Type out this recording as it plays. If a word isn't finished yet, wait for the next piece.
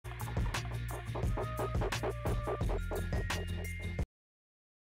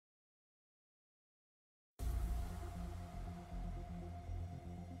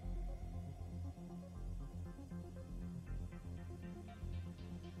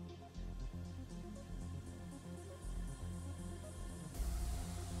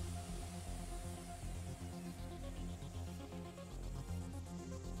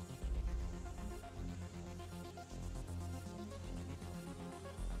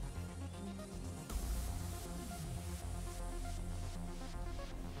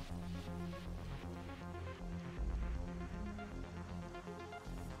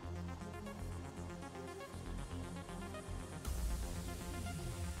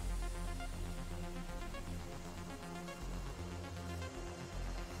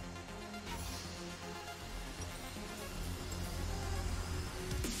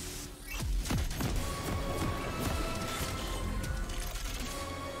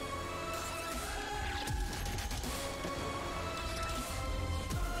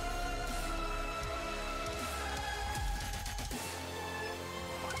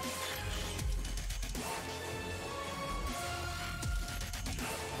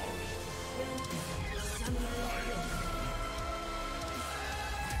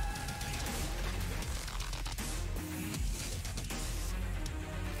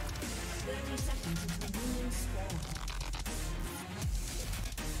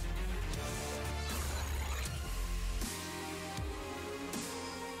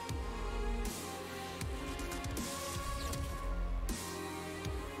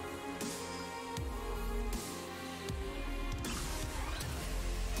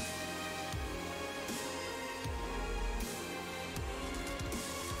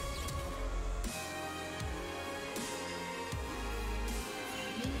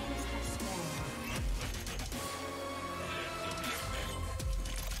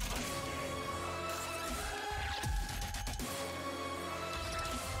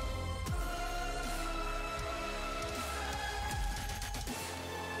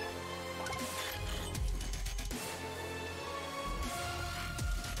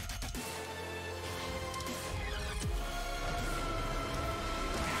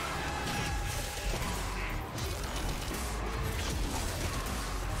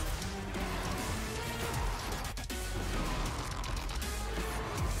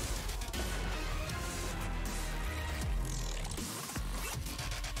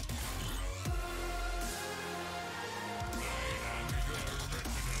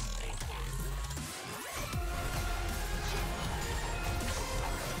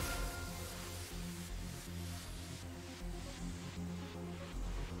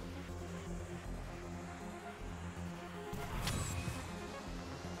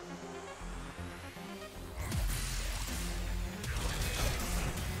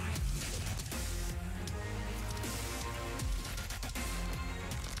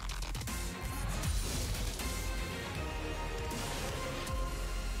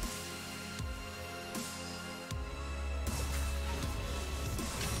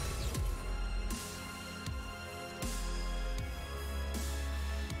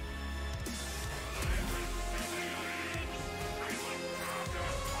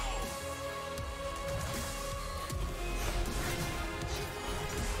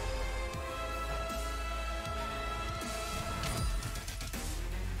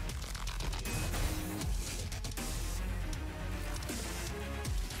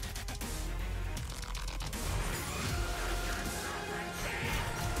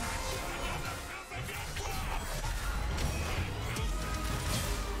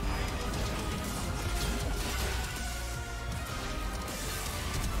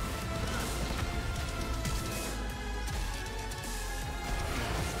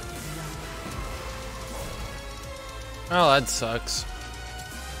Oh, that sucks.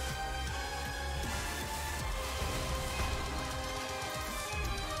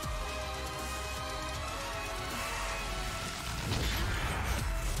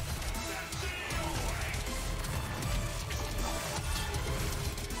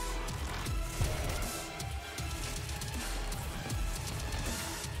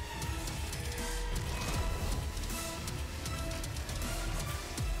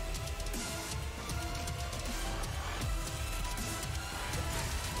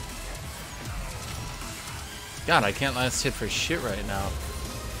 God, I can't last hit for shit right now.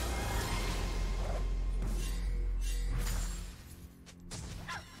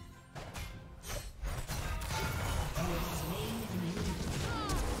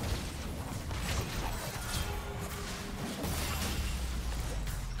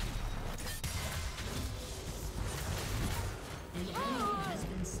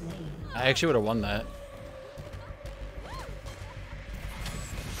 I actually would have won that.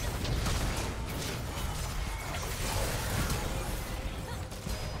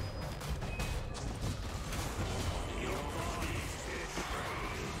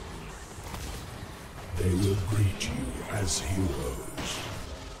 They will greet you as heroes.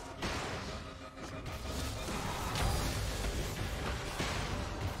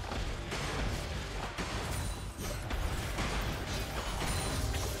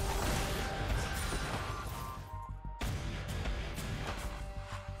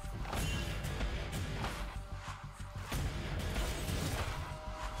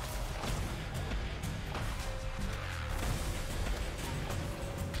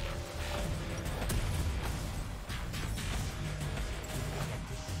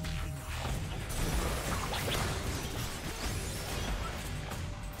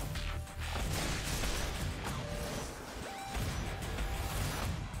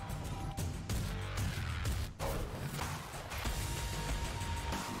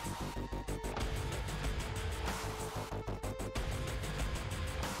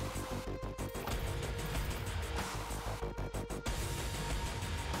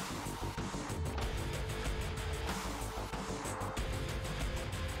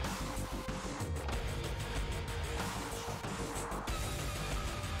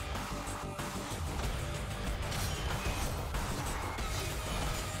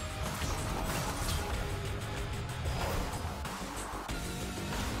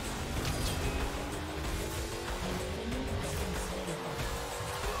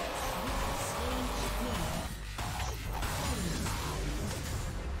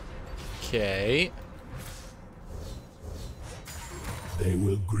 Okay. They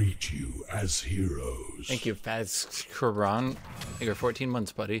will greet you as heroes. Thank you, Faz Quran. You're 14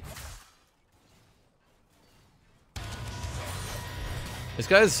 months, buddy. This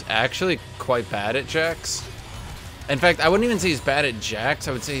guy's actually quite bad at Jax. In fact, I wouldn't even say he's bad at Jax.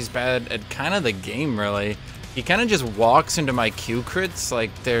 I would say he's bad at kind of the game, really. He kind of just walks into my Q crits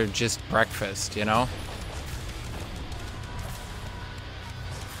like they're just breakfast, you know?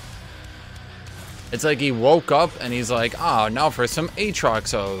 It's like he woke up and he's like, oh, now for some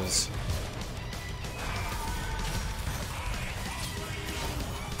Aatrox O's.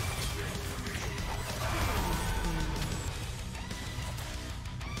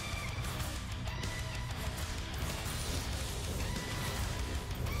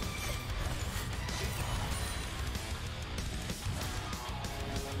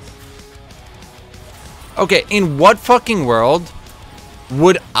 Okay, in what fucking world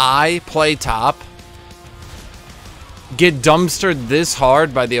would I play top, get dumpstered this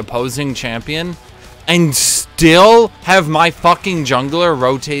hard by the opposing champion, and still have my fucking jungler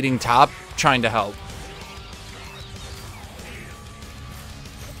rotating top trying to help?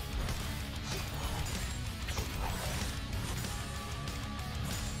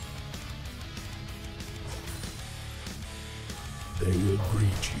 They will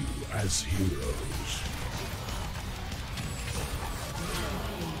greet you as heroes.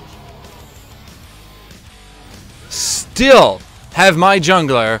 Still have my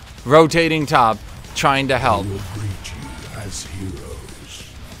jungler rotating top trying to help. They will greet you as heroes.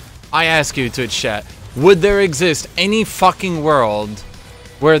 I ask you, Twitch chat, would there exist any fucking world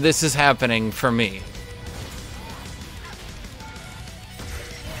where this is happening for me?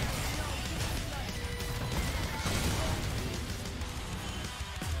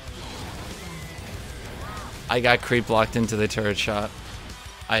 I got creep locked into the turret shot.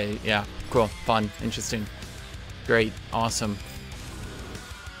 Yeah, cool, fun, interesting. Great, awesome.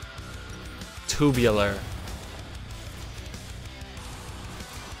 Tubular.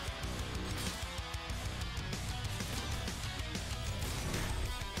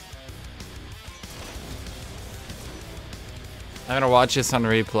 I'm gonna watch this on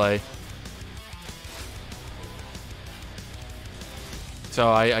replay.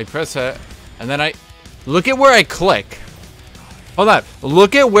 So I press it, and then look at where I click. Hold on,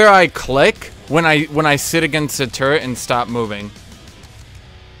 look at where I click when I sit against the turret and stop moving.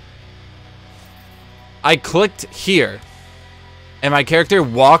 I clicked here, and my character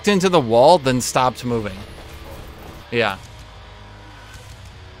walked into the wall, then stopped moving. Yeah.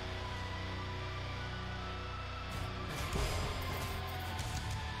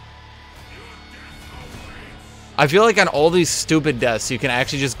 I feel like on all these stupid deaths, you can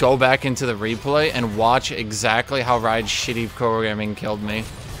actually just go back into the replay and watch exactly how Ride's shitty programming killed me.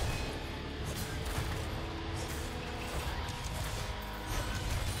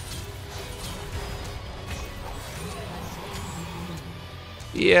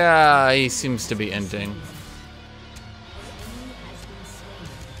 Yeah, he seems to be ending.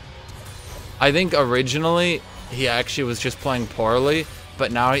 I think originally he actually was just playing poorly,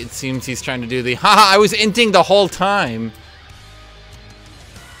 but now it seems he's trying to do the haha, I was inting the whole time.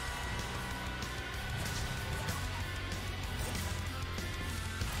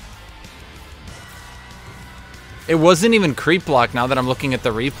 It wasn't even creep block now that I'm looking at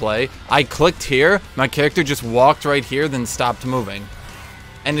the replay. I clicked here, my character just walked right here, then stopped moving.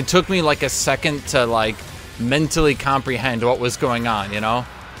 And it took me like a second to like mentally comprehend what was going on, you know?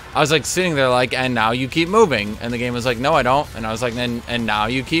 I was like sitting there like, and now you keep moving. And the game was like, no, I don't. And I was like, and now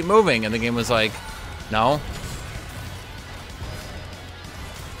you keep moving. And the game was like, no.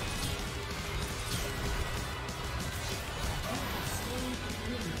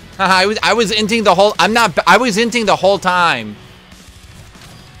 I was inting the whole, I was inting the whole time.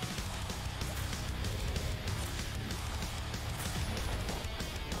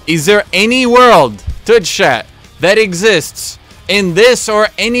 Is there any world, Twitch chat, that exists in this or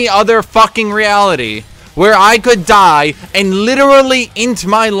any other fucking reality where I could die and literally int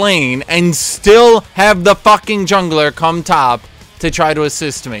my lane and still have the fucking jungler come top to try to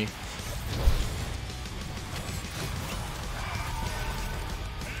assist me?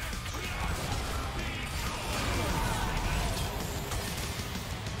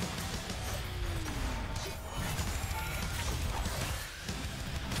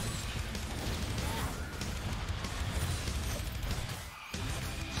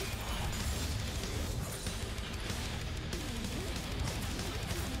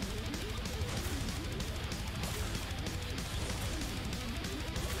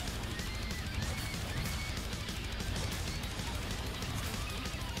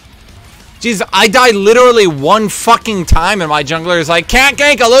 Jeez, I died literally one fucking time and my jungler is like, can't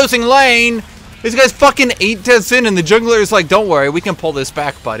gank a losing lane. This guy's fucking 8 deaths in and the jungler is like, don't worry, we can pull this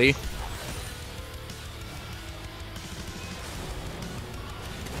back, buddy.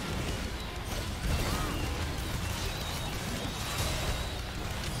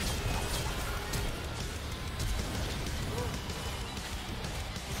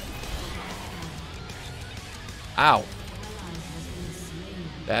 Ow.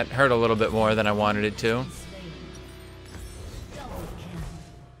 That hurt a little bit more than I wanted it to.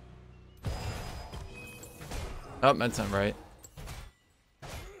 Oh, that's not right.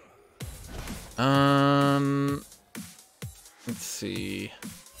 Let's see.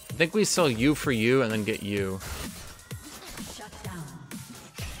 I think we sell you for you and then get you.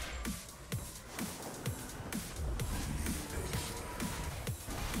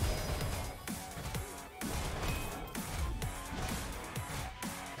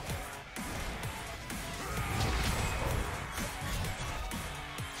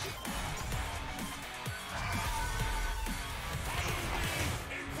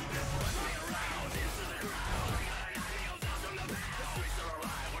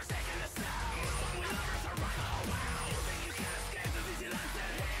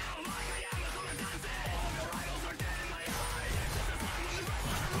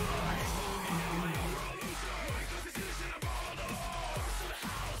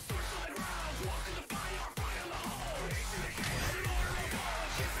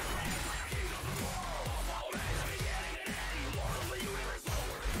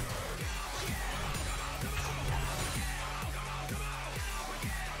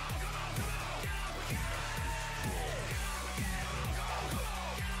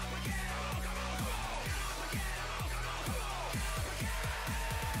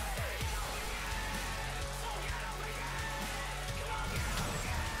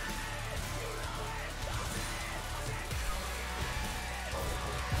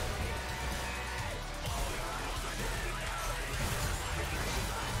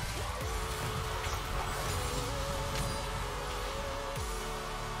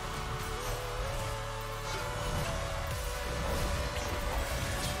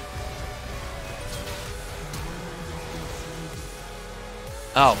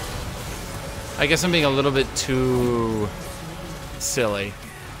 Oh. I guess I'm being a little bit too silly.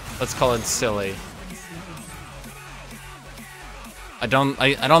 Let's call it silly. I don't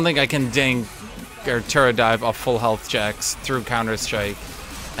think I can ding or turret dive off full health checks through Counter-Strike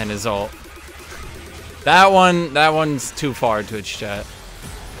and his ult. That one's too far, Twitch chat.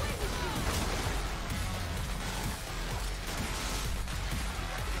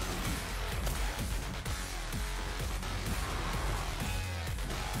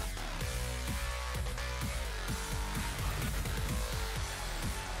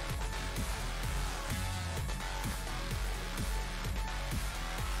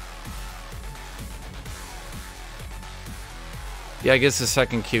 Yeah, I guess the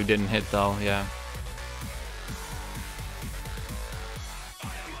second Q didn't hit though, yeah.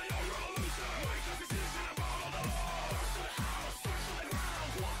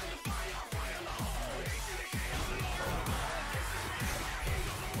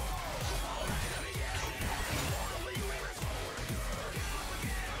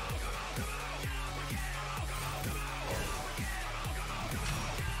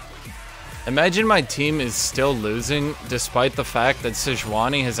 Imagine my team is still losing despite the fact that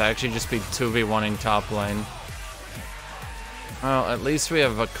Sejuani has actually just been 2v1ing top lane. Well, at least we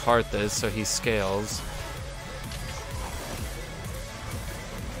have a Karthus, so he scales.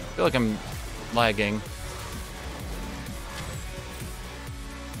 I feel like I'm lagging.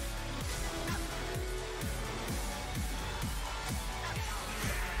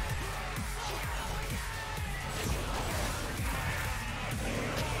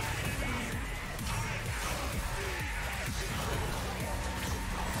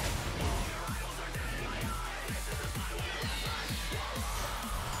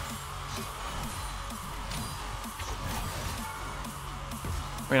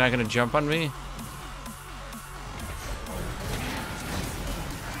 Are you not gonna jump on me?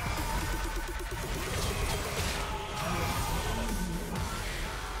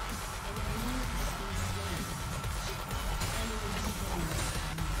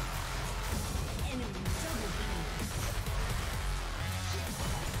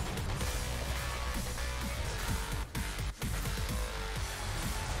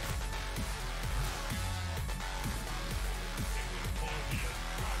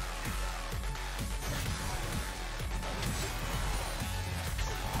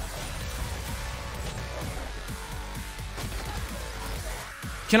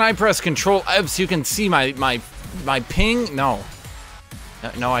 Can I press Control F so you can see my ping? No.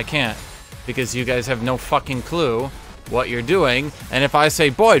 No, I can't. Because you guys have no fucking clue what you're doing. And if I say,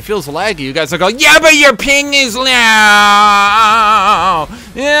 boy, it feels laggy, you guys will go, yeah, but your ping is low.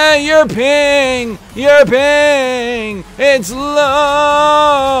 Yeah, your ping, it's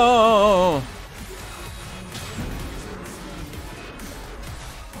low.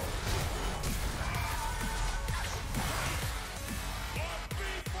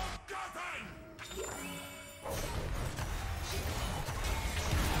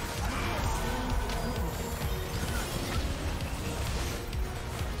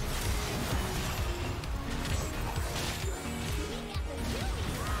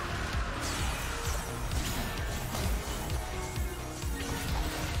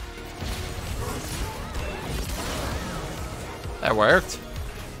 That worked.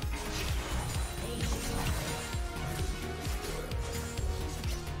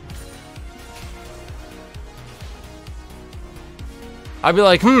 I'd be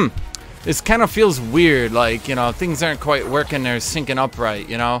like, this kind of feels weird. Like, you know, things aren't quite working or syncing up right,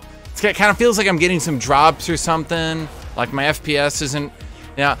 you know? It kind of feels like I'm getting some drops or something. Like my FPS isn't,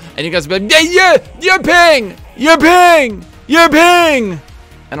 yeah. And you guys will be like, yeah, you're ping.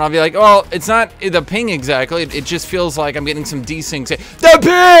 And I'll be like, oh, it's not the ping exactly. It just feels like I'm getting some desync. The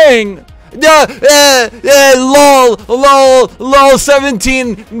ping! Lol,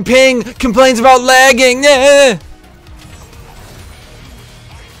 17 ping complains about lagging.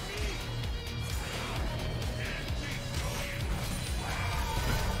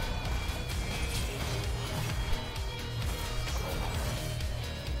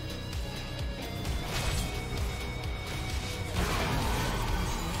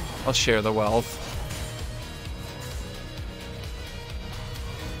 I'll share the wealth.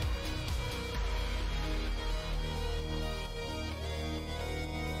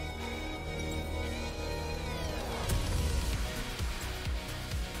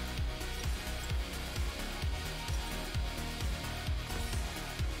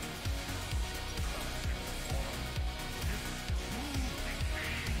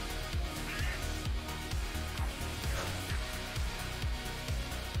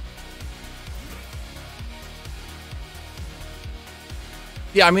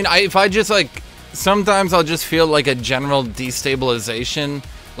 Yeah, I mean, if I just, like, sometimes I'll just feel like a general destabilization,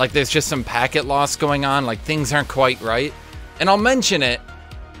 like there's just some packet loss going on, like things aren't quite right, and I'll mention it.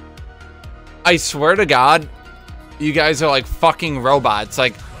 I swear to God, you guys are like fucking robots.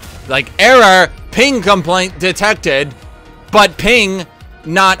 Like error, ping complaint detected, but ping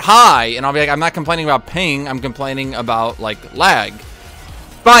not high. And I'll be like, I'm not complaining about ping, I'm complaining about, like, lag.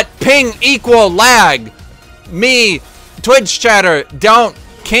 But ping equal lag. Me, Twitch chatter,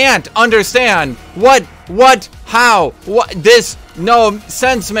 can't understand how this no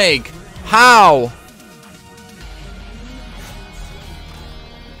sense make. How?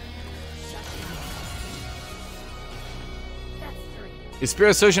 Is Spirit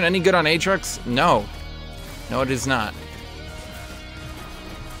Association any good on Aatrox? No. No, it is not.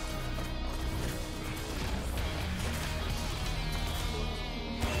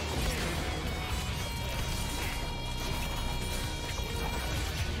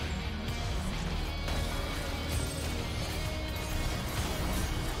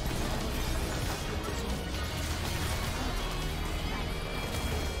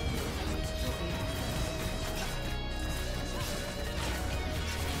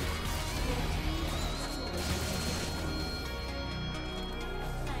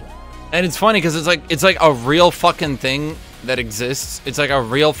 And it's funny because it's like a real fucking thing that exists. It's like a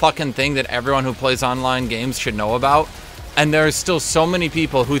real fucking thing that everyone who plays online games should know about. And there are still so many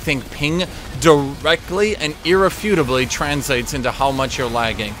people who think ping directly and irrefutably translates into how much you're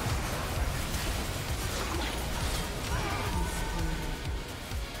lagging.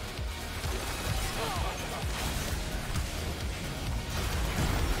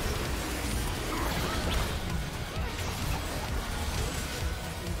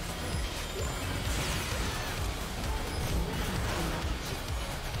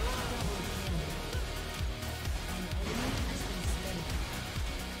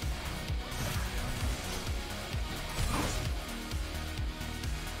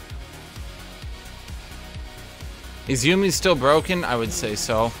 Is Yumi still broken? I would say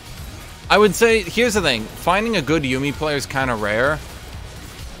so. I would say, here's the thing. Finding a good Yumi player is kind of rare.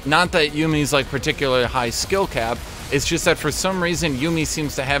 Not that Yumi's like particularly high skill cap. It's just that for some reason, Yumi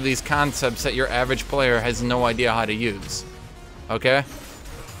seems to have these concepts that your average player has no idea how to use. Okay?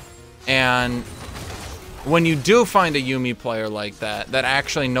 And when you do find a Yumi player like that, that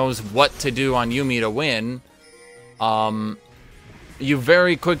actually knows what to do on Yumi to win, you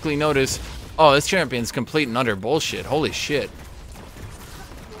very quickly notice, oh, this champion's complete and utter bullshit. Holy shit.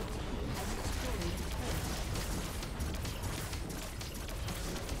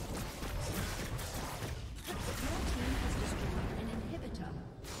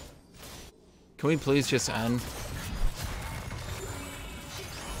 Can we please just end?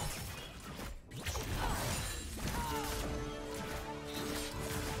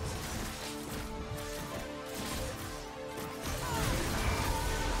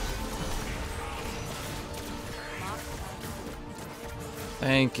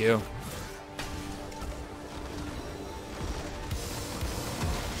 Thank you.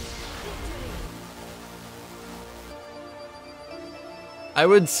 I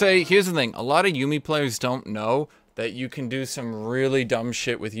would say, here's the thing, a lot of Yuumi players don't know that you can do some really dumb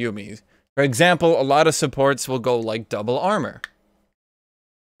shit with Yuumi. For example, a lot of supports will go like double armor.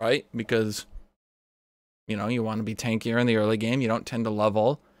 Right? Because, you know, you want to be tankier in the early game. You don't tend to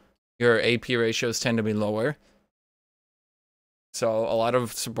level. Your AP ratios tend to be lower. So a lot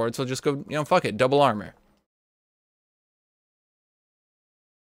of supports will just go, you know, fuck it, double armor.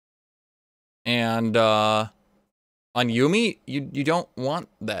 And, on Yuumi, you don't want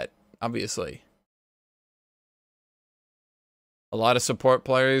that, obviously. A lot of support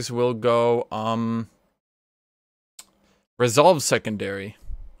players will go, resolve secondary.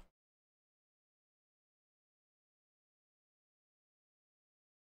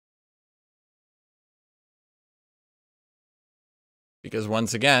 Because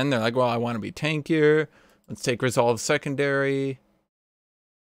once again, they're like, well, I want to be tankier. Let's take resolve secondary.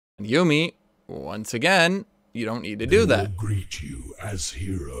 And Yuumi, once again, you don't need to do that. They will greet you as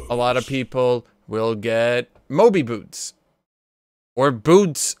heroes. A lot of people will get Moby boots. Or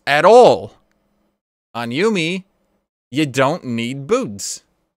boots at all. On Yuumi, you don't need boots.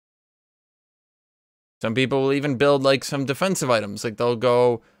 Some people will even build like some defensive items. Like they'll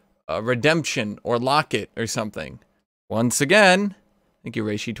go Redemption or Locket or something. Once again, thank you,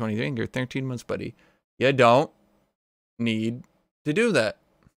 Reishi23, and you're 13 months, buddy. You don't need to do that.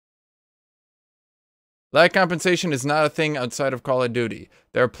 Lag compensation is not a thing outside of Call of Duty.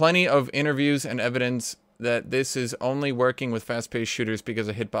 There are plenty of interviews and evidence that this is only working with fast-paced shooters because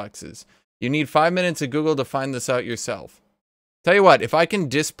of hitboxes. You need 5 minutes of Google to find this out yourself. Tell you what, if I can